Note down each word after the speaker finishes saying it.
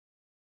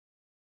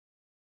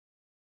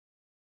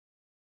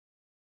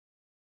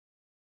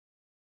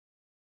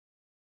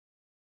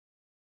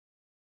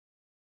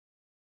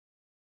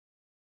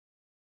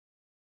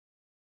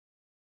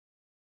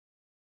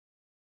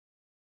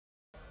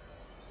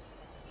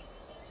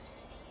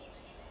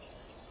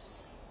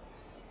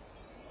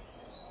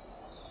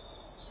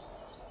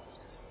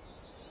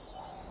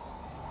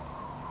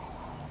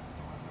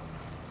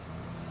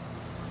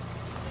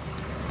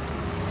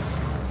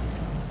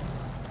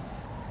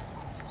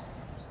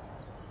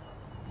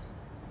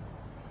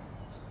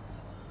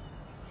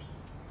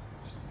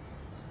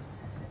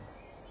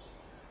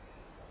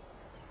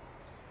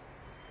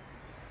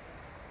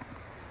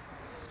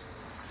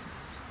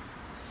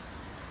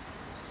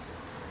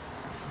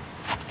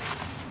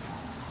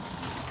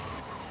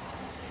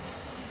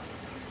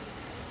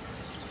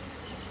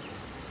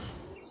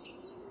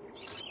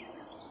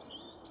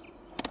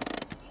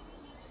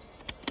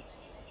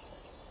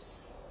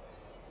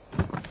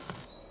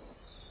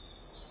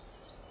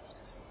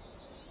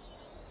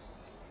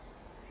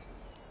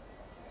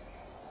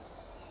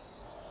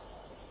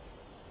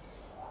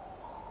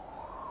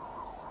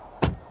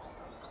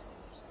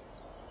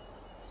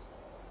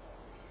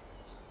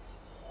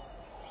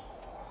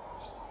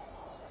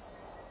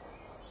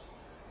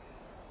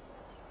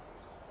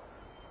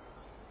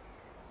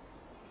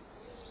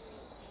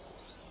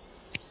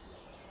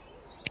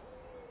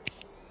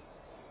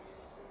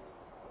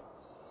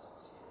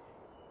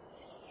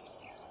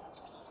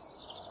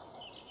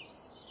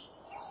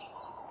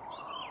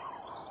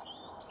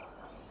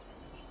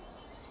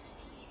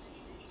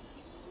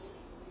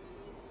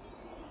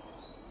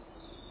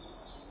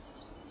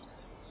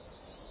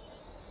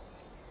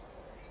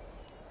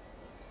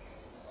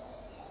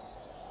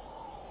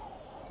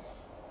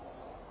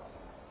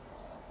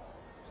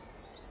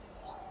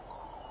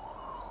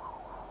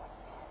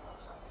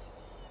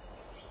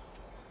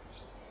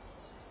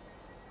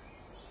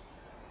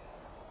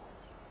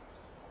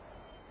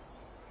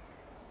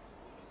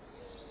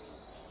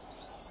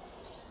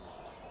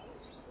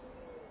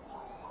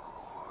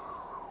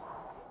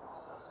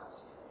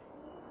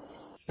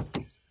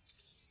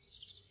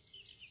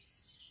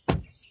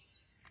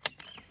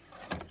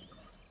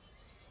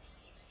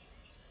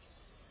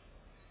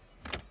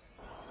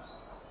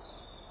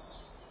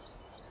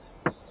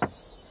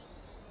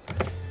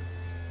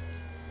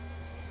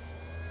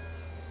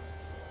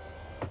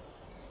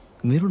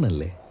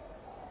നിരുണല്ലേ?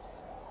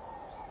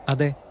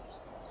 അതെ.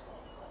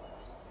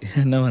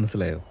 എന്നാ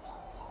മനസ്സിലായോ?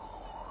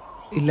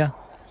 ഇല്ല.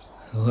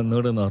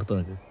 ഒന്നുകൂടെ ഒന്ന് ഓർത്ത്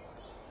നോക്ക്.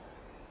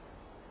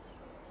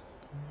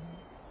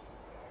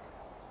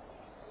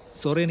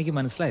 സോറി, എനിക്ക്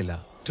മനസ്സിലായില്ല.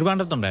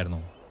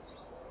 ട്രിവാൻഡ്രത്തുണ്ടായിരുന്നു?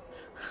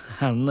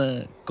 അന്ന്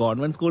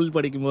കോൺവെന്റ് സ്കൂളിൽ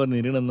പഠിക്കുമ്പോൾ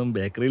നിരുണെന്നും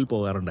ബേക്കറിയിൽ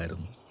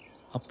പോകാറുണ്ടായിരുന്നു.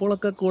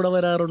 അപ്പോഴൊക്കെ കൂടെ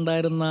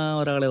വരാറുണ്ടായിരുന്ന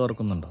ഒരാളെ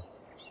ഓർക്കുന്നുണ്ടോ?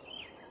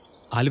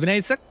 ആൽവിൻ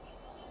ഐസക്?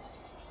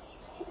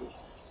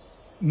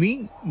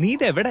 നീ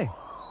ഇതെവിടെ?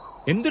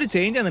 എന്തൊരു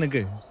ചേഞ്ചാ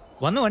നിനക്ക്.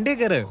 വന്ന് വണ്ടിയെ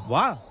കയറ്,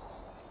 വാ.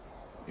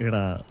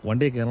 എടാ,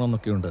 വണ്ടിയെ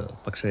കയറണമെന്നൊക്കെയുണ്ട്,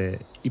 പക്ഷേ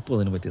ഇപ്പോൾ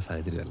അതിന് പറ്റിയ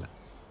സാഹചര്യമല്ല.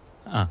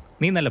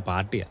 നീ നല്ല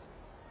പാർട്ടിയാ.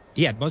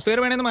 ഈ അറ്റ്മോസ്ഫിയർ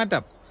വേണമെന്ന്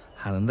മാറ്റാം.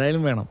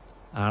 അതെന്തായാലും വേണം.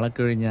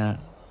 ആളൊക്കെ കഴിഞ്ഞാൽ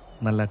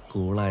നല്ല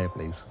കൂളായ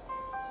place.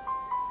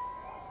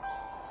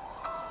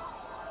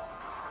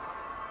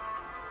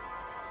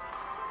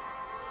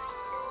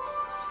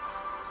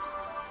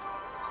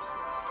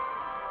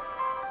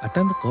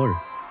 Attend the call.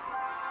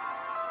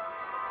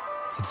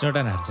 It's not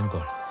an urgent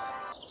call.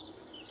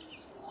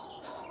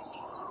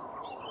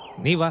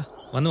 നീ വാ,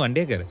 വന്ന്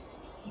വണ്ടിയെ കയറ്.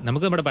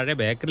 നമുക്ക് നമ്മുടെ പഴയ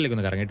ബേക്കറിയിലേക്ക്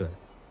ഒന്ന് കറങ്ങിയിട്ട്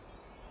വരാം.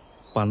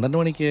 12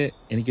 മണിക്ക്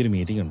എനിക്കൊരു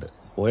മീറ്റിംഗ് ഉണ്ട്.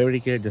 പോയ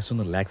വഴിക്ക് ജസ്റ്റ്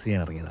ഒന്ന് റിലാക്സ്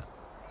ചെയ്യാൻ ഇറങ്ങിയതാണ്.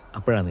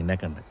 അപ്പോഴാണ് നിന്നെ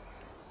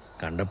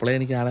കണ്ടപ്പോഴേ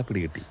എനിക്ക് ആളെ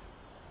പിടികിട്ടി.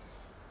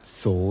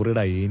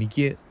 സോറിടാ,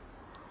 എനിക്ക്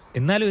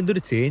എന്നാലും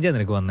എന്തൊരു ചേഞ്ചാണ്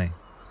നിനക്ക് വന്നേ.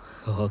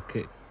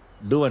 Okay,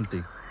 do one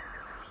thing.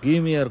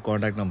 Give me your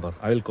contact number,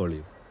 I will call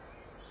you.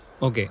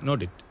 Okay,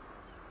 not it.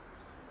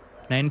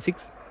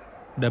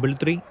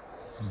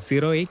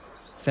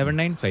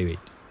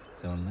 9633087958.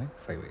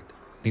 7958.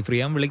 നീ ഫ്രീ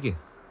ആകുമ്പോൾ വിളിക്ക്.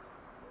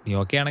 നീ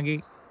ഓക്കെ ആണെങ്കിൽ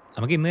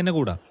നമുക്ക് ഇന്ന് തന്നെ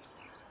കൂടാം.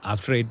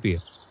 After 8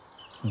 PM.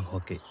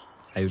 Okay,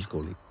 I will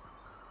call you.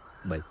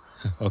 By.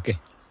 Okay.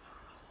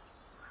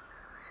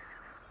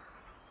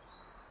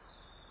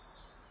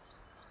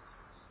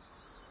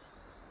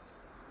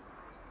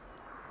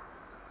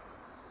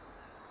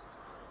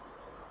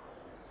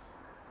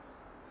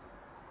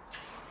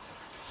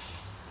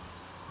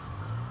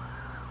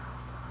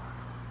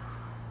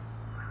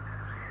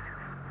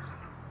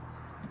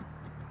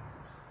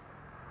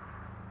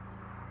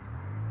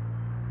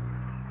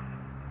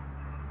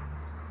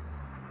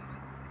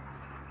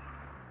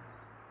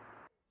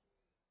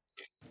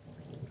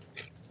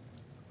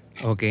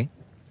 Okay,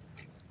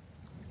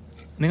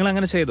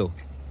 നിങ്ങളങ്ങനെ ചെയ്തോ?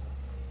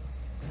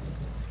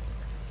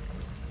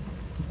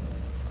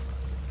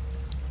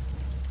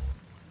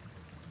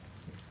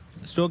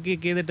 സ്റ്റോക്ക്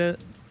ചെക്ക് ചെയ്തിട്ട്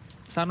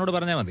സാറിനോട്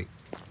പറഞ്ഞാൽ മതി.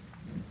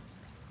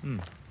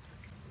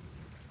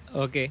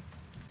 ഓക്കെ,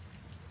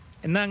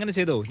 എന്നാൽ അങ്ങനെ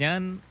ചെയ്തോ. ഞാൻ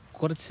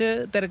കുറച്ച്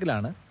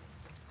തിരക്കിലാണ്.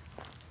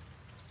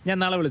 ഞാൻ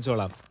നാളെ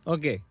വിളിച്ചോളാം.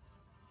 Okay.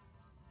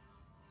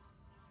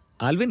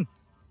 Alvin.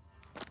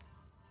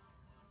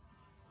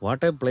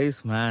 What A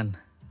place man.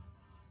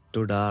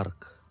 To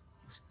dark,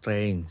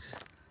 strange,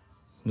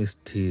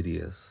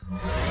 mysterious.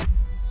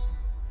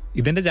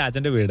 ഇതെൻ്റെ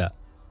ചാച്ചൻ്റെ വീടാ.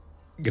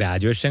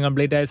 ഗ്രാജുവേഷൻ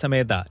കംപ്ലീറ്റ് ആയ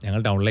സമയത്താണ്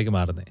ഞങ്ങൾ ടൗണിലേക്ക്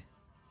മാറുന്നത്.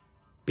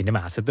 പിന്നെ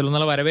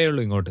മാസത്തിലൊന്നുള്ള വരവേ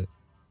ഉള്ളൂ ഇങ്ങോട്ട്.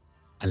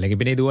 അല്ലെങ്കിൽ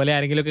പിന്നെ ഇതുപോലെ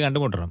ആരെങ്കിലുമൊക്കെ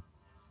കണ്ടുമുട്ടണം.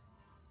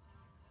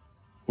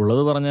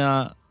 ഉള്ളത് പറഞ്ഞാൽ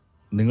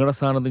നിങ്ങളുടെ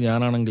സ്ഥാനത്ത്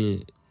ഞാനാണെങ്കിൽ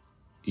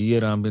ഈ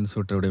ഒരു ആംബിയൻസ്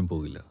വിട്ട് എവിടെയും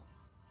പോകില്ല.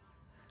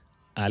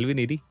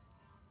 ആൽവിൻ ഇരി.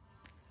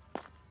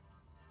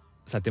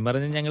 സത്യം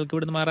പറഞ്ഞാൽ ഞങ്ങൾക്ക്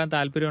ഇവിടുന്ന് മാറാൻ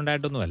താല്പര്യം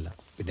ഉണ്ടായിട്ടൊന്നുമല്ല.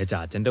 പിന്നെ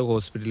ചാച്ചൻ്റെ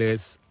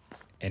ഹോസ്പിറ്റലേഴ്സ്,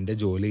 എൻ്റെ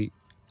ജോലി,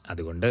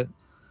 അതുകൊണ്ട്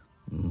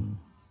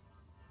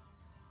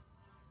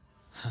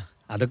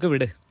അതൊക്കെ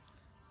വിട്.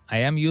 I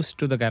am used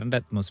to the current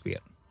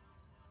atmosphere.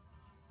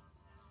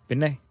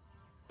 പിന്നെ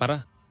പറ,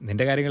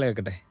 നിൻ്റെ കാര്യങ്ങൾ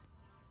കേൾക്കട്ടെ.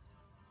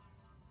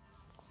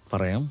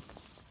 പറയാം.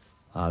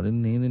 ആദ്യം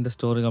നീ നിൻ്റെ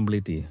സ്റ്റോറി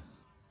കംപ്ലീറ്റ് ചെയ്യ്,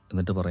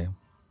 എന്നിട്ട് പറയാം.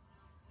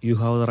 You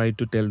have the right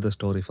to tell the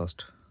story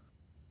first.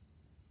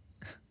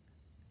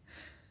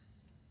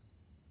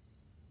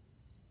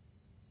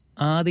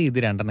 ആദ്യം ഇത്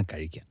രണ്ടെണ്ണം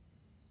കഴിക്കാം,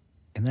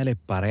 എന്നാലേ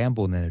പറയാൻ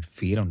പോകുന്നതിനൊരു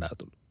feel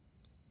ഉണ്ടാകത്തുള്ളൂ.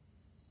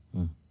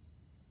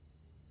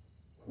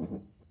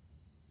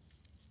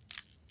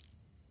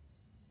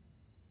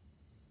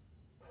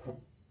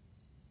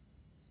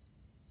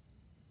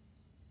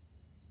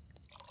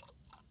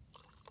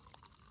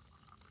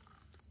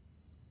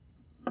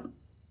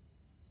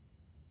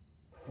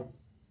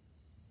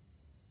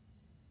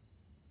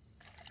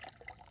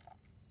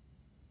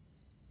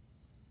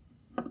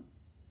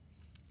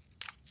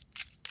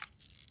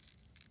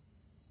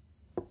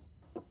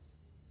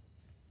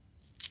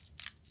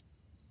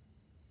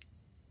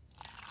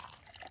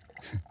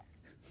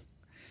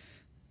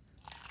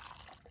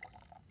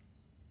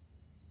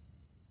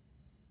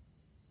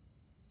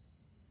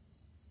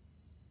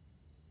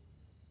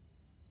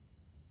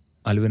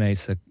 Alvin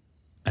Isaac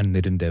and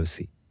Sanal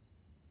Devassy.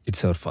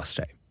 It's our first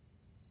time.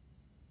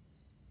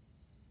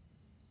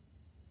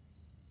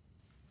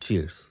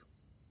 Cheers.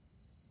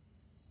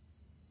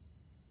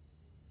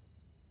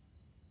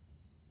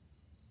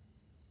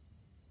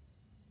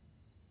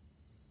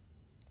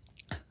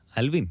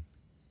 Alvin,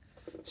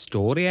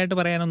 story ആയിട്ട്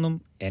പറയാനൊന്നും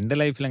എൻ്റെ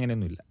ലൈഫിൽ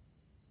അങ്ങനെയൊന്നുമില്ല.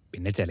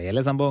 പിന്നെ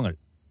ചില സംഭവങ്ങൾ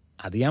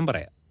അത് ഞാൻ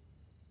പറയാം.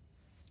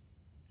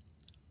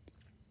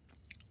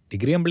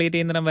 ഡിഗ്രി കംപ്ലീറ്റ്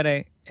ചെയ്യുന്നിടം വരെ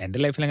എൻ്റെ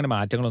ലൈഫിൽ അങ്ങനെ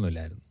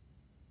മാറ്റങ്ങളൊന്നുമില്ലായിരുന്നു.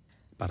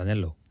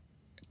 പറഞ്ഞല്ലോ,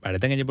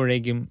 പഠിത്തം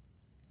കഴിഞ്ഞപ്പോഴേക്കും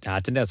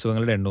ചാച്ചൻ്റെ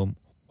അസുഖങ്ങളുടെ എണ്ണവും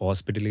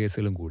ഹോസ്പിറ്റൽ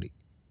കേസുകളും കൂടി.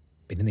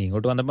 പിന്നെ നീ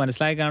ഇങ്ങോട്ട് വന്നപ്പോൾ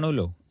മനസ്സിലായി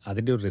കാണുമല്ലോ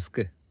അതിൻ്റെ ഒരു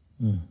റിസ്ക്.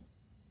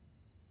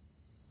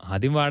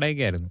 ആദ്യം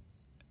വാടകയ്ക്കായിരുന്നു.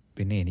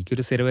 പിന്നെ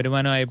എനിക്കൊരു സ്ഥിര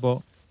വരുമാനമായപ്പോൾ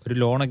ഒരു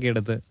ലോണൊക്കെ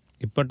എടുത്ത്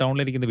ഇപ്പോൾ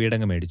ടൗണിലിരിക്കുന്ന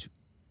വീടങ്ങ് മേടിച്ചു.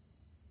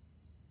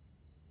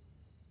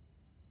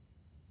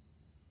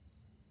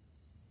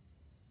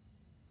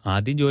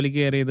 ആദ്യം ജോലിക്ക്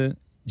കയറിയത്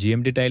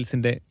GMT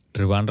ടൈൽസിൻ്റെ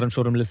ട്രിവാൻഡ്രം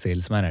ഷോറൂമിൽ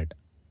സെയിൽസ്മാനായിട്ട്.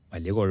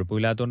 വലിയ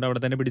കുഴപ്പമില്ലാത്തതുകൊണ്ട് അവിടെ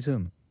തന്നെ പിടിച്ചു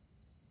നിന്നു.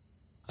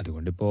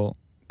 അതുകൊണ്ടിപ്പോൾ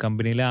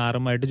കമ്പനിയിലെ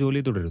ആറുമായിട്ട് ജോലി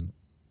തുടരുന്നു.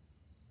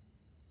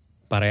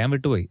 പറയാൻ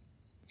വിട്ടുപോയി,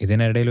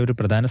 ഇതിനിടയിൽ ഒരു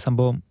പ്രധാന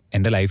സംഭവം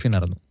എൻ്റെ ലൈഫിൽ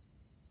നടന്നു.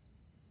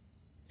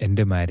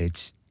 എൻ്റെ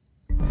മാരേജ്.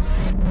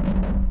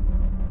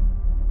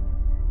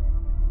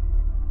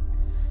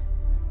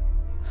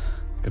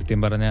 കൃത്യം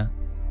പറഞ്ഞാൽ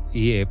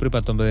ഈ ഏപ്രിൽ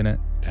 19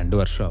 2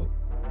 വർഷമാവും.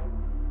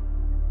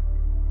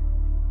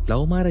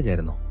 ലവ് മാരേജ്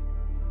ആയിരുന്നോ?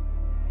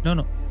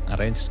 No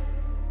arranged.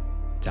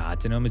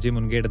 ചാച്ചനും അമ്മച്ചിയും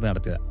മുൻകൈ എടുത്ത്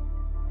നടത്തിയതാ.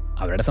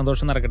 അവരുടെ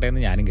സന്തോഷം നടക്കട്ടെ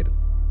എന്ന് ഞാനും കരുതും.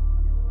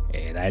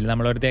 ഏതായാലും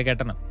നമ്മളൊരുത്തേ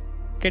കെട്ടണം.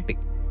 കെട്ടി.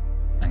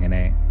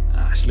 അങ്ങനെ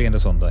ആഷ്ലി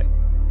എൻ്റെ സ്വന്തമായി.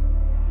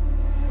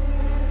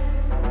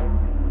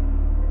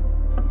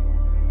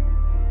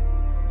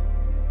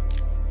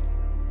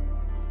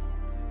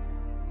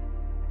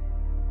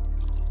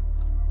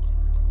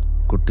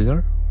 കുട്ടികൾ?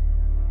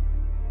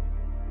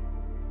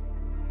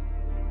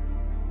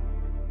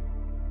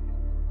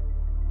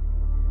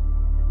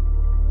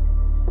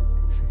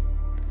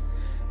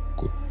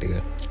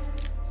 കുട്ടികൾ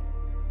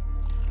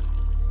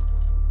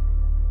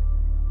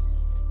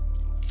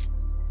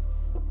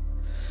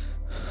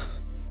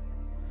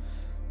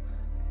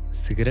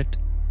സിഗരറ്റ്?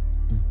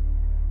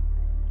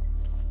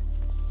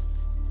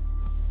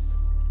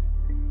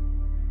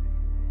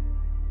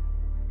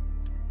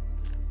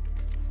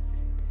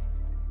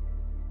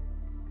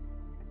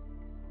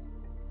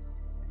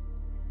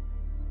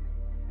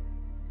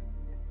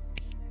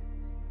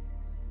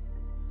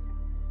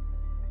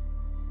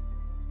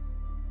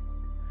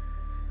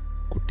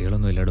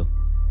 കുട്ടികളൊന്നും ഇല്ലടോ.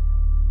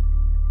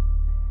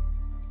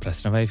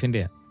 പ്രശ്നം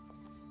വൈഫിൻ്റെയാ.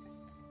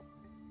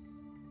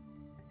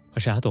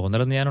 പക്ഷെ ആ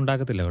തോന്നലൊന്നും ഞാൻ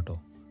ഉണ്ടാക്കത്തില്ല കേട്ടോ.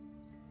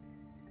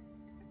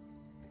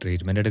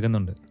 ട്രീറ്റ്മെൻറ്റ്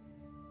എടുക്കുന്നുണ്ട്.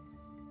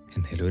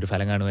 എന്തെങ്കിലും ഒരു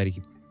ഫലം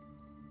കാണുമായിരിക്കും.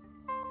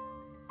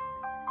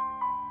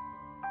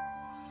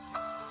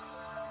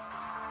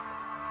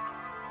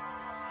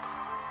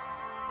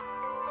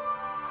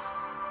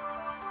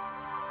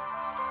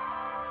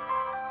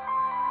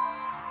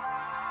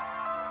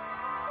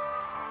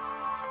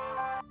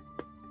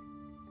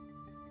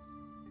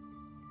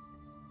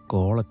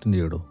 Call attend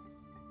ചെയ്യടോ.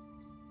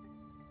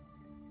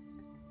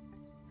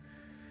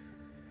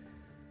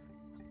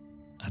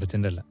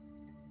 അർജൻ്റ് അല്ല.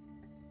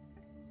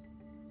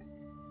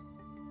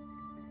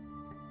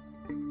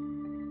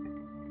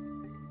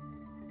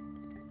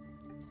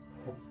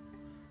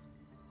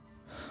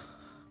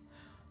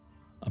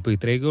 അപ്പോൾ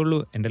ഇത്രയൊക്കെ ഉള്ളൂ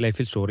എൻ്റെ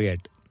ലൈഫിൽ സ്റ്റോറി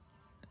ആയിട്ട്.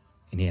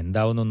 ഇനി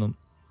എന്താവുന്നൊന്നും.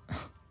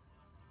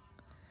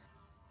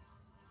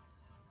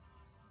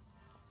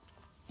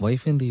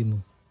 വൈഫ് എന്ത് ചെയ്യുന്നു?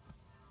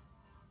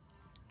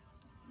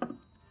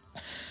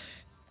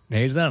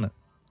 നേഴ്സാണ്.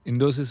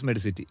 Indo-Swiss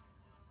Medicity.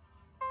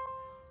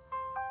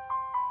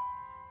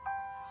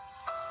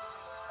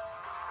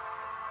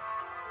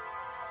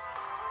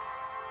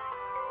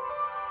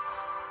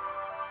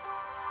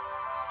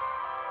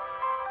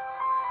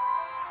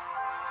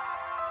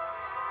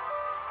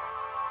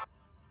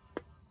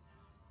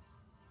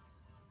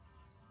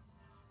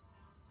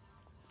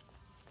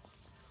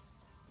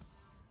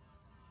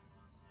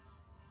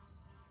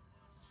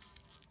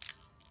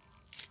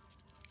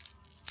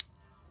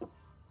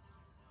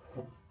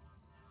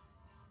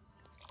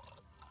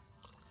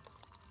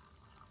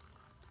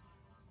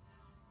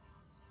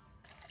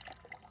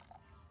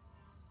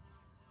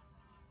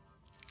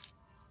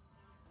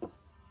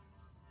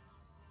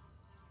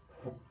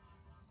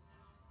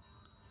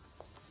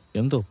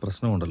 എന്തോ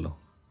പ്രശ്നമുണ്ടല്ലോ.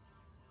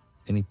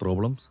 Any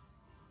problems?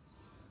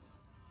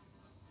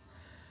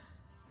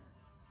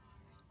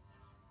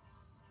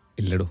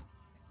 ഇല്ലടോ,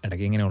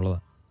 ഇടയ്ക്ക് ഇങ്ങനെ ഉള്ളതാ,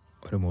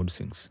 ഒരു മൂഡ്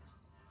സ്വിങ്സ്.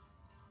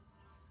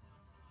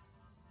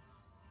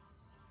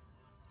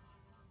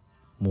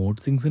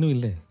 മൂഡ് സ്വിങ്സിനും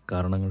ഇല്ലേ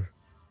കാരണങ്ങൾ?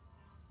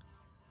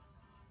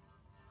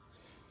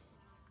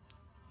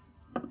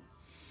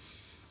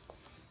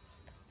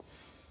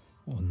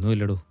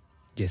 ഒന്നുമില്ലടോ,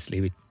 just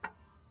leave it.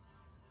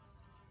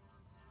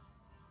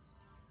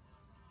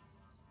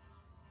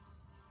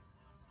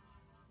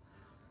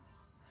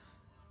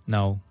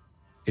 Now,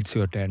 it's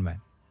your turn, man.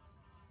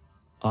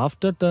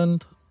 After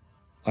 10th,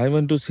 I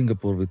went to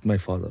Singapore with my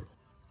father.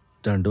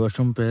 2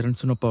 വർഷം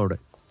പേരൻസിനൊപ്പം അവിടെ.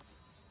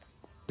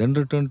 Then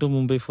returned to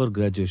Mumbai for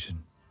graduation.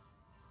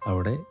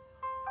 അവിടെ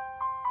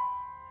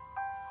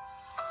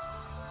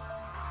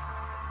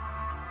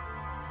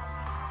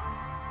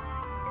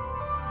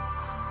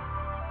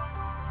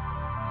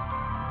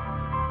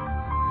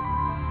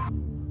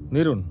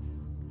Nirun,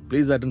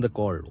 please attend the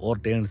call or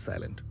turn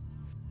silent.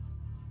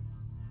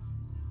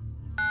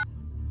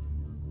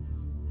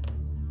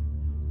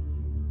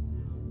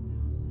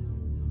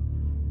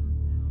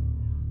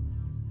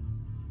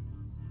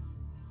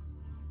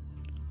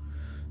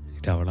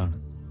 ഇതവളാണ്.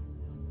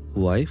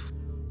 Wife?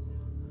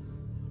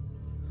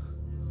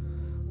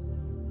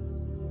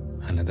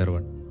 Another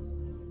one.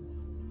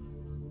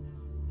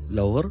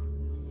 Lover?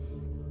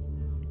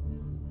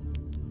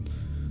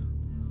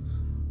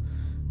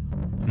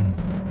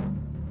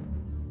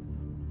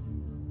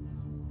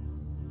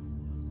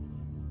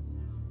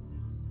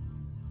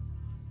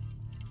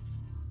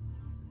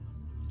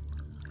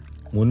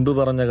 മുൻപ്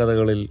പറഞ്ഞ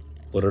കഥകളിൽ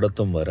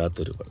ഒരിടത്തും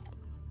വരാത്തൊരുവൾ,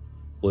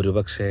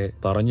 ഒരുപക്ഷെ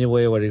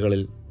പറഞ്ഞുപോയ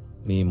വഴികളിൽ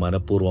നീ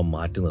മനഃപൂർവ്വം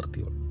മാറ്റി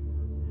നിർത്തിയവൾ.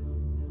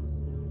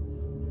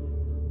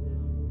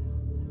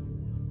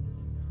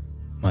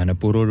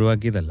 മനഃപൂർവ്വം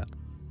ഒഴിവാക്കിയതല്ല,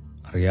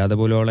 അറിയാതെ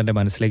പോലും അവൾ എൻ്റെ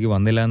മനസ്സിലേക്ക്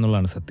വന്നില്ല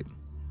എന്നുള്ളതാണ് സത്യം.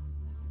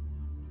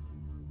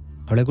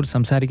 അവളെക്കുറിച്ച്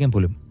സംസാരിക്കാൻ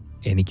പോലും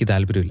എനിക്ക്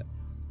താല്പര്യമില്ല.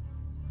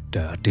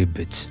 Dirty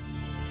bitch.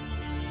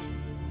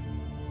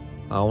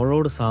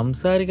 അവളോട്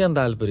സംസാരിക്കാൻ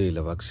താല്പര്യമില്ല,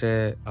 പക്ഷേ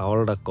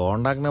അവളുടെ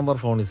കോണ്ടാക്ട് നമ്പർ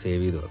ഫോണിൽ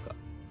സേവ് ചെയ്ത് വെക്കാം.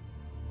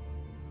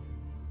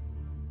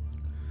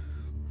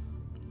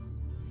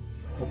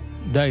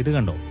 ഇതാ ഇത്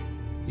കണ്ടോ,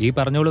 ഈ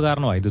പറഞ്ഞോളൂ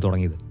കാരണമാണ് ഇത്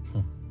തുടങ്ങിയത്.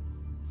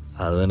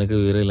 അത് നിനക്ക്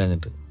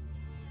വിവരമില്ലഞ്ഞിട്ട്.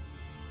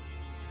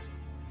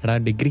 എടാ,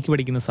 ഡിഗ്രിക്ക്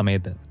പഠിക്കുന്ന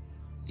സമയത്ത്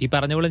ഈ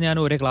പറഞ്ഞോളൂ ഞാൻ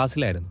ഒരേ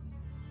ക്ലാസ്സിലായിരുന്നു.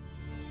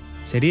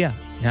 ശരിയാ,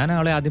 ഞാൻ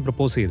അവളെ ആദ്യം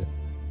പ്രപ്പോസ് ചെയ്ത്.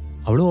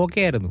 അവളും ഓക്കെ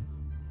ആയിരുന്നു.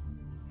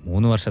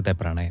 3 വർഷത്തെ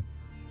പ്രണയം.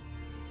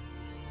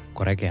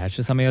 കുറേ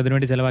ക്യാഷ് സമയം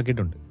അതിനുവേണ്ടി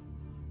ചിലവാക്കിയിട്ടുണ്ട്.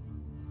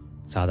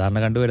 സാധാരണ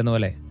കണ്ടുവരുന്ന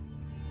പോലെ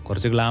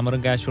കുറച്ച്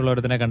ഗ്ലാമറും ക്യാഷുള്ള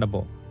ഒരുത്തിനെ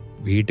കണ്ടപ്പോൾ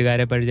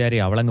വീട്ടുകാരെ പഴിചാരി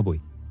അവളങ്ങ്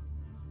പോയി.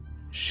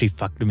 She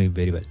fucked me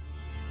very well.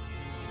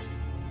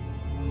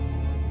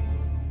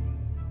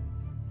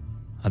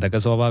 അതൊക്കെ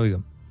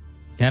സ്വാഭാവികം,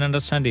 ഞാൻ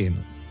അണ്ടർസ്റ്റാൻഡ്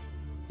ചെയ്യുന്നു.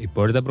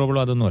 ഇപ്പോഴത്തെ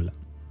പ്രോബ്ലം അതൊന്നുമല്ല.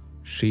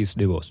 She's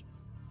divorce.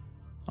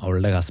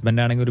 അവളുടെ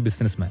ഹസ്ബൻഡാണെങ്കിൽ ഒരു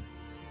ബിസിനസ് മാൻ.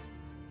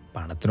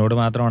 പണത്തിനോട്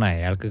മാത്രമാണ്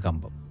അയാൾക്ക്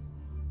കമ്പം.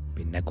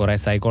 പിന്നെ കുറേ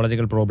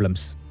സൈക്കോളജിക്കൽ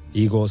പ്രോബ്ലംസ്,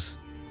 ഈഗോസ്.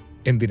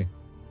 എന്തിന്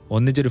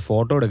ഒന്നിച്ചൊരു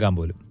ഫോട്ടോ എടുക്കാൻ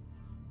പോലും.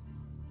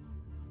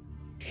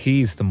 He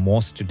is the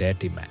most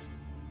dirty മാൻ.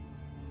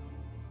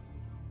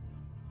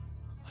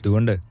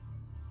 അതുകൊണ്ട്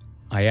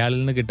അയാളിൽ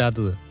നിന്ന്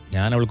കിട്ടാത്തത്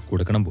ഞാൻ അവൾക്ക്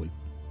കൊടുക്കണം പോലും.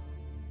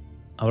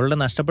 അവളുടെ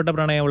നഷ്ടപ്പെട്ട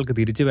പ്രണയം അവൾക്ക്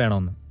തിരിച്ചു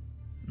വേണമെന്ന്.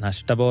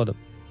 നഷ്ടബോധം.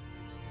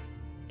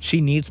 She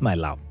needs my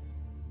love.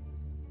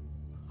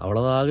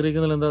 അവളത്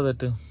ആഗ്രഹിക്കുന്നതിൽ എന്താ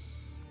തെറ്റ്?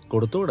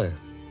 കൊടുത്തൂടെ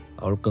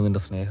അവൾക്ക്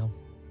നിന്റെ സ്നേഹം?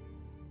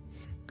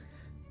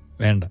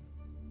 വേണ്ട,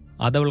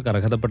 അതവൾക്ക്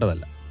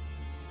അർഹതപ്പെട്ടതല്ല.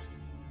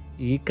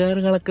 ഈ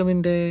കാര്യങ്ങളൊക്കെ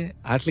നിന്റെ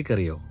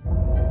ആഷ്ലിക്കറിയോ?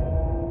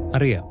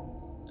 അറിയാം,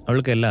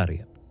 അവൾക്ക് എല്ലാം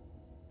അറിയാം.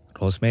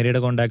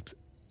 റോസ്മേരിയുടെ കോണ്ടാക്ട്സ്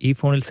ഈ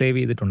ഫോണിൽ സേവ്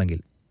ചെയ്തിട്ടുണ്ടെങ്കിൽ,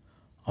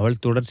 അവൾ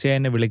തുടർച്ചയായി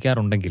എന്നെ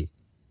വിളിക്കാറുണ്ടെങ്കിൽ,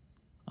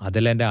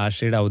 അതെല്ലാം എൻ്റെ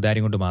ആശയുടെ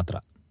ഔദാര്യം കൊണ്ട്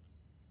മാത്രം.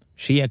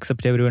 She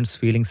accept every once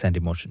feelings and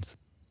emotions.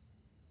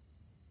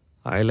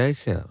 I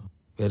like her.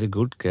 Very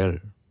good girl.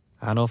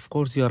 And of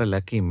course you are A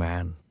lucky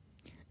man.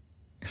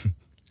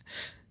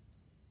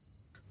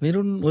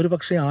 നിരുൺ, ഒരു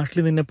പക്ഷേ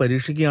ആഷ്ലി നിന്നെ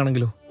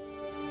പരീക്ഷിക്കുകയാണെങ്കിലോ?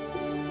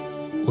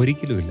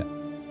 ഒരിക്കലുമില്ല.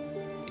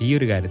 ഈ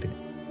ഒരു കാര്യത്തിന്,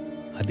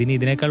 അതിന്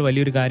ഇതിനേക്കാൾ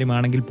വലിയൊരു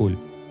കാര്യമാണെങ്കിൽ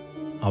പോലും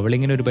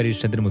അവളിങ്ങനെ ഒരു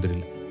പരീക്ഷണത്തിന്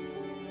മുതിരില്ല.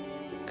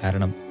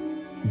 കാരണം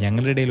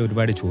ഞങ്ങളുടെ ഇടയിൽ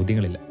ഒരുപാട്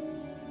ചോദ്യങ്ങളില്ല.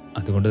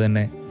 അതുകൊണ്ട്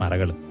തന്നെ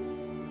മറകളും.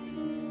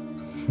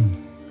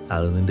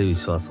 അത് നിന്റെ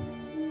വിശ്വാസം.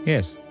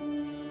 Yes,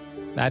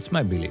 that's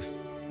my belief.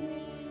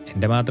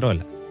 എൻ്റെ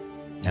മാത്രമല്ല,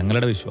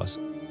 ഞങ്ങളുടെ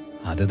വിശ്വാസം.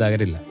 അത്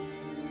തകരില്ല.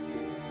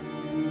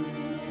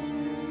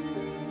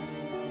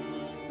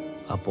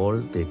 അപ്പോൾ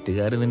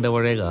തെറ്റുകാരി നിന്റെ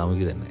പഴയ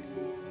കാമുകി തന്നെ.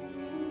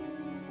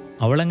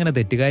 അവളെങ്ങനെ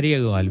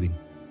തെറ്റുകാരിയാകും ആൽവിൻ?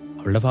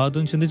 അവളുടെ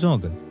ഭാഗത്തുനിന്ന് ചിന്തിച്ചു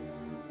നോക്ക്.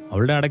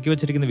 അവളുടെ അടക്കി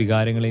വച്ചിരിക്കുന്ന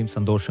വികാരങ്ങളെയും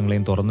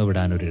സന്തോഷങ്ങളെയും തുറന്നു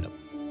വിടാനൊരിടം.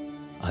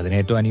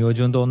 അതിനേറ്റവും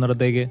അനുയോജ്യം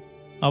തോന്നുന്നിടത്തേക്ക്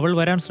അവൾ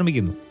വരാൻ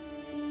ശ്രമിക്കുന്നു.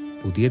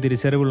 പുതിയ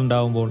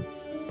തിരിച്ചറിവുകളുണ്ടാവുമ്പോൾ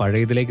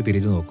പഴയതിലേക്ക്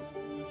തിരിച്ചു നോക്കും.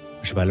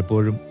 പക്ഷെ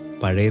പലപ്പോഴും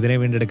പഴയതിനെ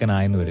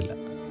വീണ്ടെടുക്കാനായെന്ന് വരില്ല.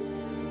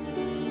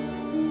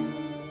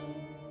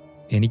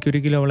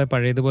 എനിക്കൊരിക്കലും അവളെ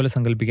പഴയതുപോലെ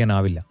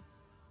സങ്കല്പിക്കാനാവില്ല.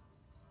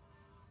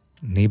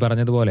 നീ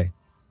പറഞ്ഞതുപോലെ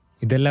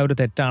ഇതെല്ലാം ഒരു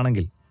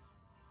തെറ്റാണെങ്കിൽ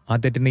ആ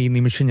തെറ്റിനെ ഈ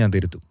നിമിഷം ഞാൻ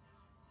തിരുത്തും.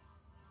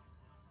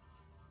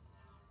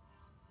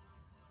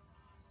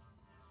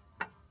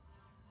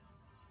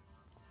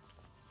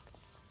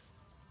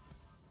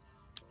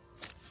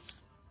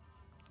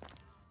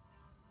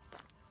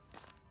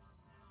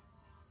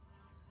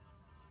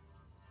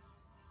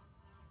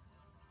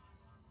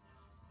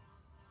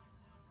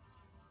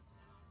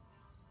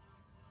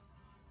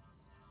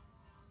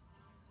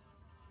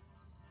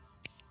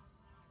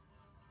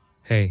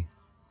 Hey,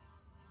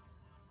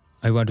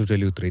 I want to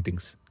tell you 3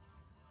 things.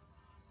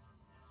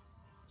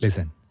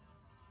 Listen.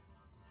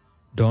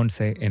 Don't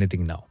say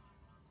anything now.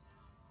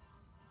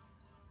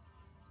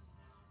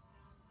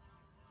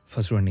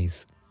 First one is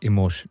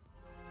emotion.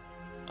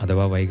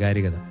 അഥവാ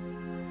വൈകാരികത.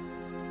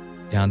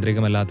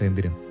 യാന്ത്രികമല്ലാത്ത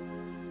എന്തിനും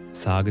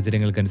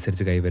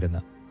സാഹചര്യങ്ങൾക്കനുസരിച്ച്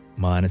കൈവരുന്ന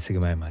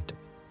മാനസികമായ മാറ്റം.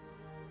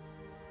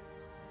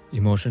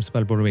 ഇമോഷൻസ്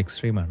പലപ്പോഴും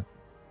എക്സ്ട്രീമാണ്.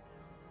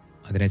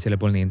 അതിനെ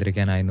ചിലപ്പോൾ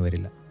നിയന്ത്രിക്കാനായെന്ന്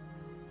വരില്ല.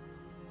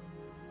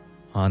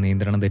 ആ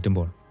നിയന്ത്രണം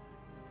തെറ്റുമ്പോൾ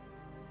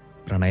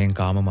പ്രണയം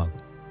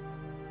കാമമാകും,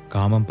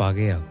 കാമം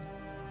പകയാകും,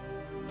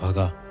 പക.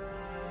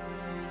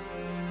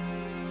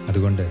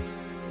 അതുകൊണ്ട്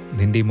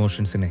നിന്റെ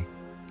ഇമോഷൻസിനെ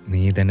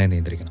നീ തന്നെ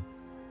നിയന്ത്രിക്കണം.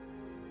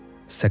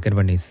 Second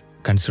one is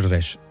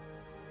consideration.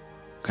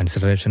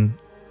 Consideration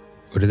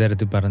ഒരു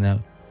തരത്തിൽ പറഞ്ഞാൽ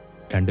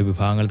 2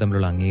 വിഭാഗങ്ങൾ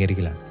തമ്മിലുള്ള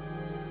അംഗീകരിക്കലാണ്.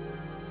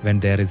 When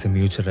there is A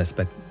mutual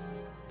respect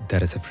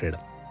there is A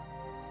freedom.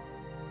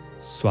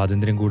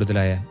 സ്വാതന്ത്ര്യം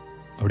കൂടുതലായാൽ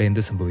അവിടെ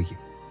എന്ത് സംഭവിക്കും?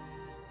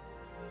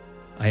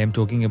 I am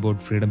talking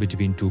about freedom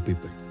between two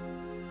people.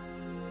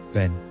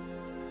 When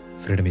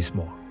freedom is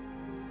more.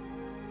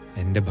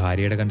 എൻ്റെ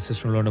ഭാര്യയുടെ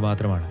കൺസെഷൻ ഉള്ളതുകൊണ്ട്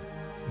മാത്രമാണ്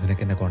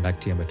നിനക്ക് എന്നെ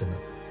കോൺടാക്ട് ചെയ്യാൻ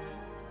പറ്റുന്നത്.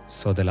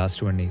 So the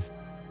last one is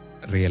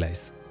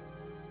realise.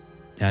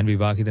 ഞാൻ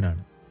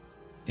വിവാഹിതനാണ്,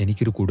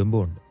 എനിക്കൊരു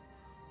കുടുംബമുണ്ട്.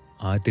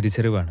 ആ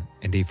തിരിച്ചറിവാണ്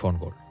എൻ്റെ ഈ ഫോൺ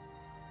കോൾ.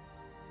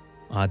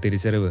 ആ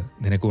തിരിച്ചറിവ്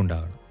നിനക്കും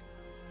ഉണ്ടാകണം.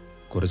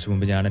 കുറച്ചു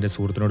മുമ്പ് ഞാൻ എൻ്റെ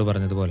സുഹൃത്തിനോട്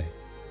പറഞ്ഞതുപോലെ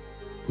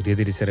പുതിയ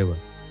തിരിച്ചറിവ്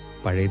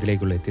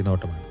പഴയതിലേക്കുള്ള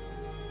എത്തിനോട്ടമാണ്.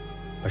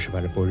 പക്ഷെ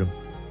പലപ്പോഴും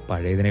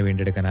പഴയതിനെ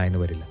വീണ്ടെടുക്കാനായെന്ന്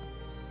വരില്ല.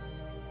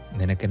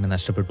 നിനക്കെന്നെ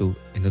നഷ്ടപ്പെട്ടു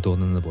എന്ന്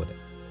തോന്നുന്നത് പോലെ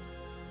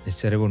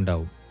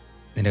നിശ്ചരവുണ്ടാവും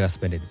നിൻ്റെ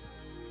ഹസ്ബൻഡിന്.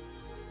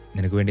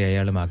 നിനക്ക് വേണ്ടി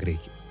അയാളും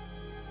ആഗ്രഹിക്കും.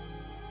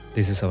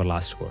 This is our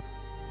last call.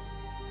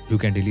 You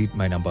can delete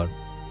my number,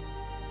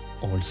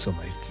 also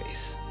my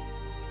face.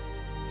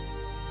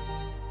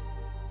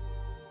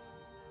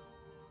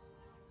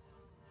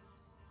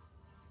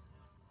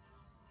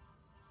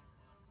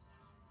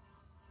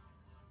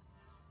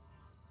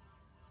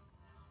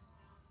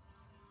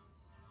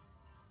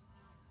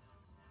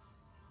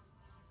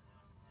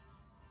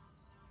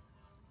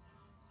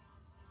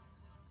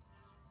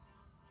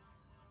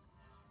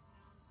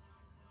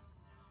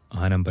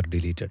 ആ നമ്പർ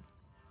ഡിലീറ്റഡ്.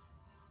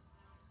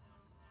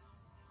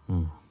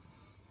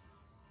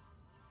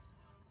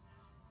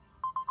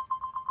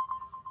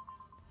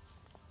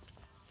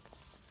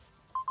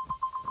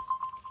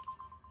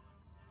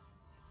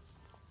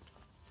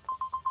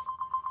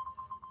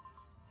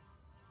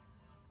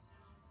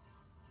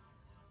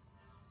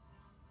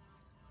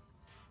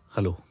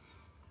 ഹലോ.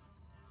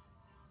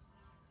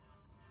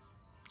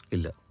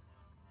 ഇല്ല,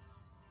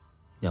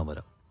 ഞാൻ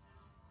വരാം.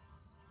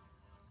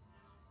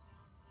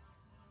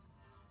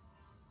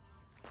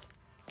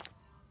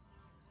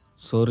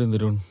 സോറി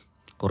നിരുൺ,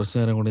 കുറച്ച്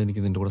നേരം കൊണ്ട്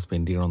എനിക്ക് നിൻ്റെ കൂടെ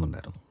spend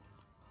ചെയ്യണമെന്നുണ്ടായിരുന്നു.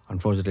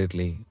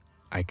 Unfortunately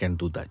I can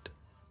do that.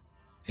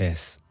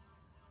 Yes,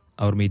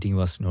 our meeting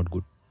was not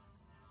good.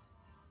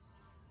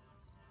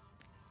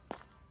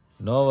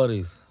 No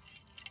worries,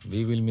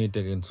 we will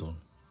meet again soon.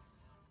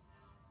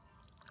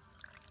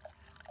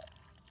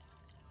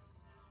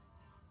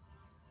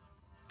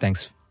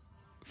 Thanks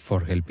for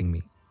helping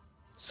me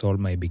solve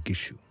my big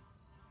issue.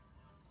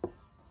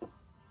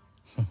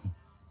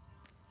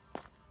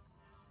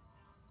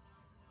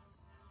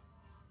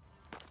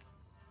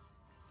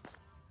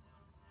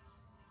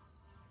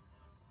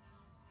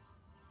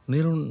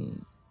 നിരുൺ,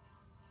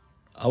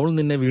 അവൾ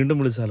നിന്നെ വീണ്ടും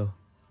വിളിച്ചാലോ?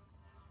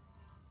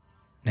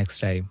 Next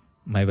time,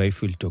 my wife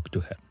will talk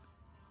to her.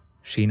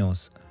 She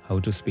knows how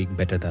to speak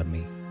better than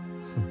me.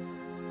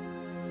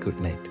 Good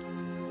night.